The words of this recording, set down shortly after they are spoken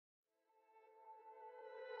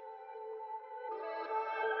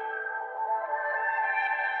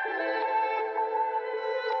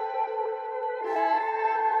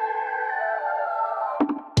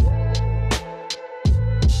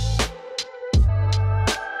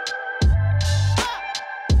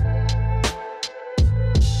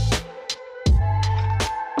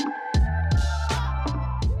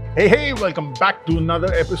Hey, welcome back to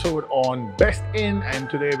another episode on Best In, and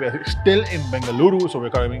today we're still in Bengaluru, so we're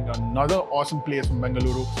covering another awesome place from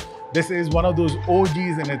Bengaluru. This is one of those OGs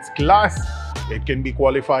in its class. It can be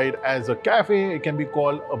qualified as a cafe, it can be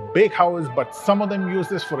called a bakehouse, but some of them use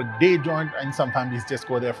this for a day joint and some families just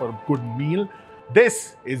go there for a good meal.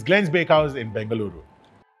 This is Glens Bakehouse in Bengaluru.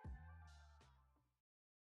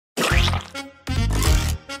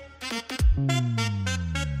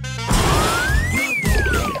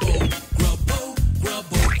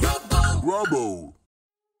 Grubbo.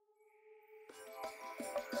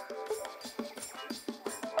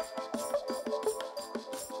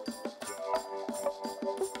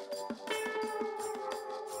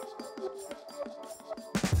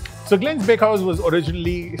 So Glens Bakehouse was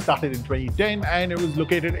originally started in 2010 and it was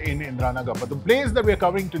located in Indiranagar. But the place that we're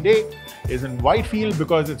covering today is in Whitefield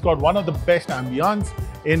because it's got one of the best ambience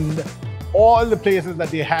in all the places that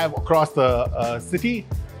they have across the city.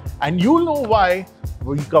 And you'll know why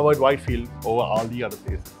we covered Whitefield over all the other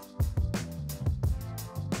places.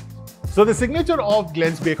 So the signature of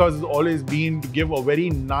Glens Bakehouse has always been to give a very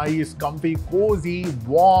nice, comfy, cozy,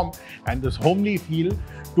 warm and this homely feel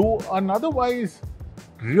to an otherwise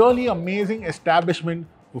really amazing establishment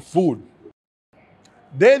for food.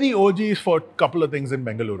 They're the OGs for a couple of things in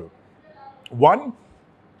Bengaluru. One,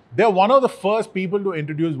 they're one of the first people to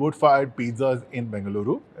introduce wood-fired pizzas in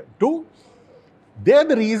Bengaluru. Two, they're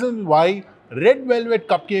the reason why red velvet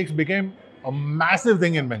cupcakes became a massive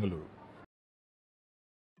thing in Bengaluru.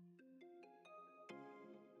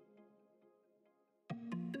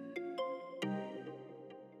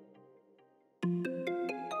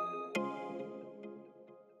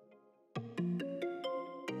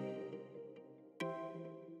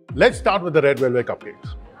 Let's start with the red velvet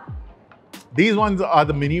cupcakes. These ones are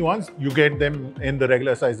the mini ones. You get them in the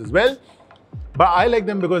regular size as well. But I like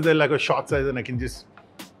them because they're like a short size and I can just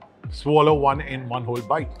swallow one in one whole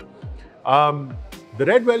bite. The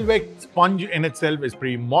red velvet sponge in itself is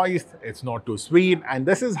pretty moist. It's not too sweet. And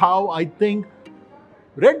this is how I think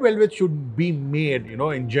red velvet should be made,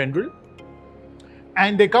 in general.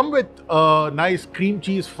 And they come with a nice cream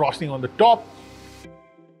cheese frosting on the top.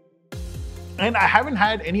 And I haven't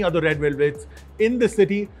had any other red velvets in the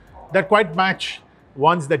city that quite match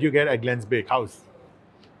ones that you get at Glens Bakehouse.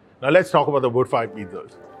 Now let's talk about the wood-fired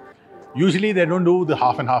pizzas. Usually they don't do the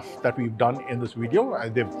half and half that we've done in this video,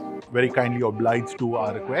 and they've very kindly obliged to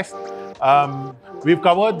our request. We've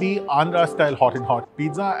covered the Andhra style hot and hot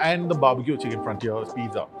pizza and the barbecue chicken frontiers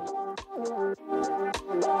pizza.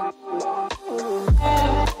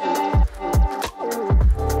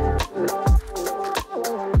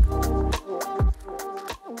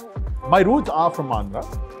 My roots are from Andhra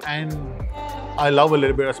and I love a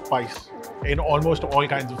little bit of spice in almost all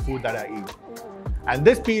kinds of food that I eat. And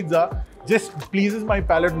this pizza just pleases my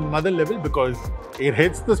palate on another level because it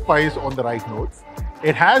hits the spice on the right notes.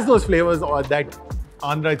 It has those flavors that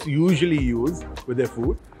Andhra usually use with their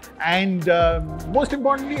food. And most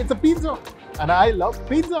importantly, it's a pizza. And I love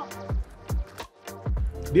pizza.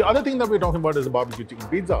 The other thing that we're talking about is the barbecue chicken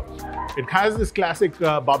pizza. It has this classic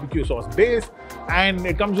barbecue sauce base and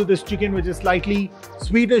it comes with this chicken which is slightly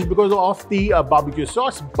sweetish because of the barbecue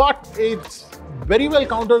sauce, but it's very well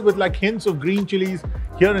countered with like hints of green chilies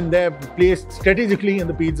here and there placed strategically in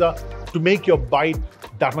the pizza to make your bite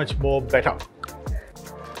that much more better.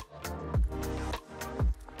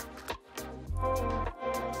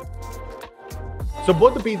 So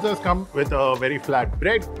both the pizzas come with a very flat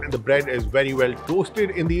bread and the bread is very well toasted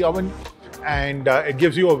in the oven and it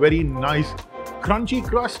gives you a very nice crunchy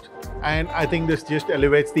crust, and I think this just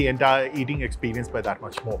elevates the entire eating experience by that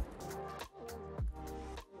much more.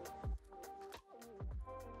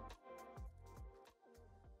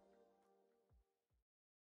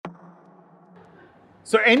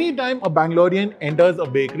 So anytime a Bangalorean enters a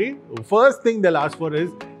bakery, the first thing they'll ask for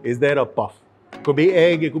is there a puff? It could be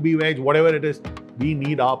egg, it could be veg, whatever it is, we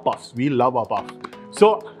need our puffs. We love our puffs.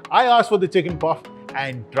 So I asked for the chicken puff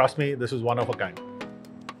and trust me, this is one of a kind.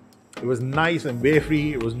 It was nice and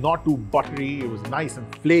wafery, it was not too buttery, it was nice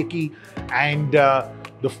and flaky, and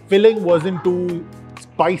the filling wasn't too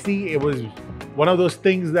spicy. It was one of those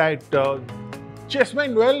things that just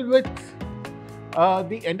went well with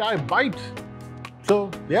the entire bite. So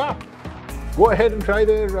yeah, go ahead and try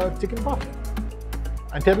their chicken puff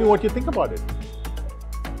and tell me what you think about it.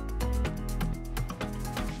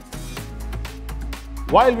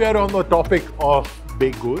 While we are on the topic of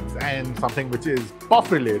baked goods and something which is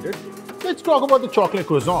puff related, let's talk about the chocolate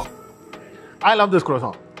croissant. I love this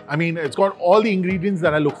croissant. I mean, it's got all the ingredients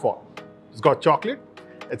that I look for. It's got chocolate,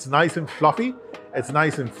 it's nice and fluffy, It's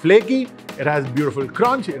nice and flaky. It has beautiful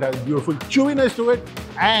crunch. It has beautiful chewiness to it.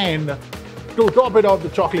 And to top it off, the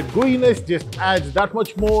chocolate gooiness just adds that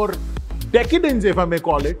much more decadence, if I may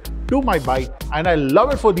call it, to my bite. And I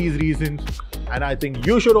love it for these reasons. And I think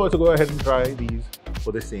you should also go ahead and try these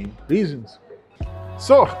for the same reasons.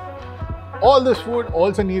 So, all this food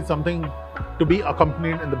also needs something to be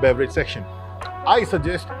accompanied in the beverage section. I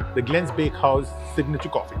suggest the Glens Bakehouse signature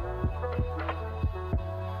coffee.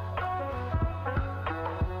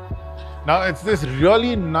 Now, it's this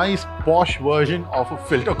really nice posh version of a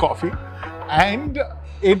filter coffee, and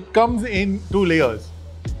it comes in two layers.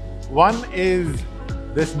 One is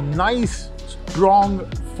this nice, strong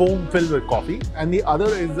foam filled with coffee, and the other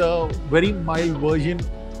is a very mild version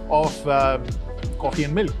of coffee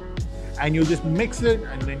and milk. And you just mix it,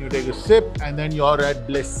 and then you take a sip, and then you're at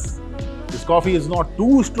bliss. This coffee is not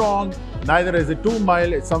too strong, neither is it too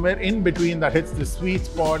mild. It's somewhere in between that hits the sweet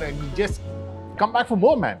spot, and you just come back for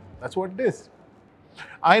more, man. That's what it is.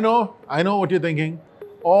 I know what you're thinking.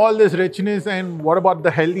 All this richness, and what about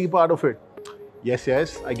the healthy part of it? Yes,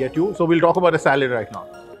 I get you. So we'll talk about a salad right now.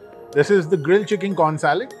 This is the grilled chicken corn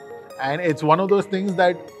salad. And it's one of those things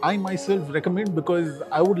that I myself recommend because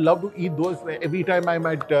I would love to eat those every time I'm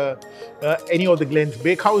at any of the Glens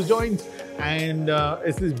Bakehouse joints. And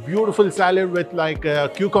it's this beautiful salad with like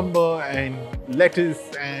cucumber and lettuce,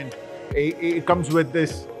 and it comes with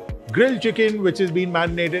this grilled chicken which has been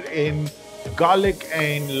marinated in garlic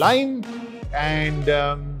and lime, and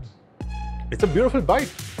it's a beautiful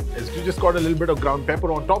bite. It's just got a little bit of ground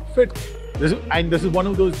pepper on top of it. This is one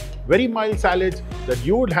of those very mild salads that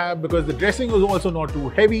you would have because the dressing is also not too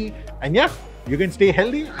heavy, and yeah, you can stay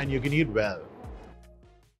healthy and you can eat well.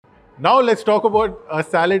 Now let's talk about a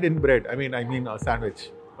salad in bread. I mean a sandwich.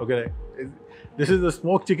 Okay, this is a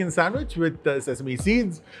smoked chicken sandwich with sesame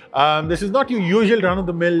seeds. This is not your usual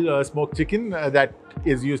run-of-the-mill smoked chicken that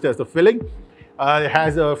is used as the filling. It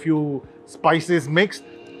has a few spices mixed.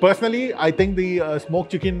 Personally, I think the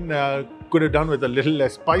smoked chicken could have done with a little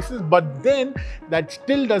less spices, but then that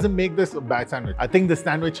still doesn't make this a bad sandwich. I think the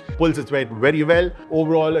sandwich pulls its weight very well.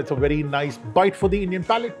 Overall, it's a very nice bite for the Indian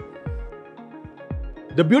palate.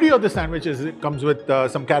 The beauty of the sandwich is it comes with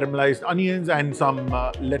some caramelized onions and some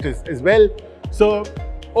lettuce as well. So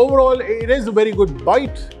overall, it is a very good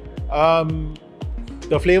bite.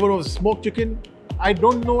 The flavor of smoked chicken, I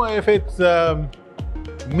don't know if it's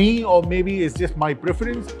me or maybe it's just my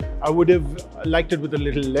preference. I would have liked it with a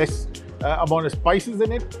little less amount of spices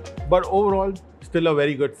in it, but overall still a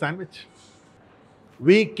very good sandwich.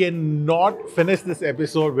 We cannot finish this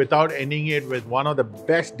episode without ending it with one of the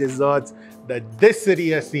best desserts that this city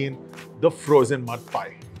has seen, the frozen mud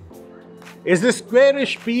pie. It's this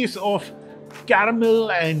squarish piece of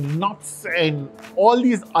caramel and nuts and all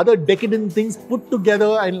these other decadent things put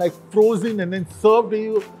together and like frozen and then served to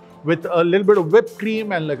you with a little bit of whipped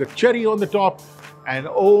cream and like a cherry on the top. And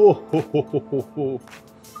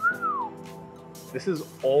this is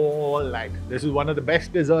all night. This is one of the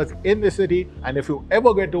best desserts in the city. And if you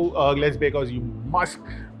ever get to Glens Bakehouse, you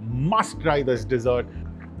must try this dessert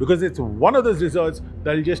because it's one of those desserts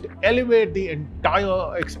that will just elevate the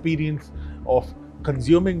entire experience of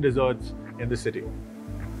consuming desserts in the city.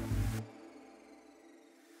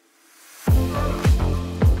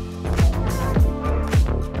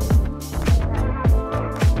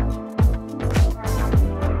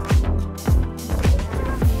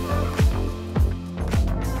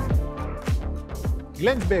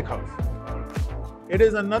 Glens Bakehouse. It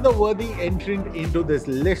is another worthy entrant into this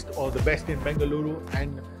list of the best in Bengaluru,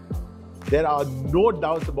 and there are no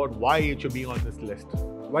doubts about why it should be on this list.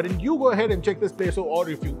 Why don't you go ahead and check this place out, or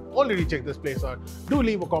if you already checked this place out, do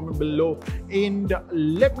leave a comment below and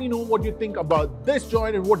let me know what you think about this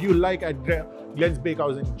joint and what you like at Glens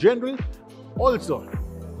Bakehouse in general. Also,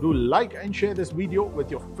 do like and share this video with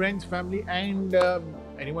your friends, family, and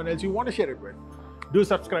anyone else you want to share it with. Do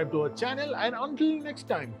subscribe to our channel, and until next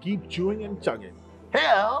time, keep chewing and chugging.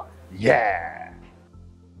 Hell yeah!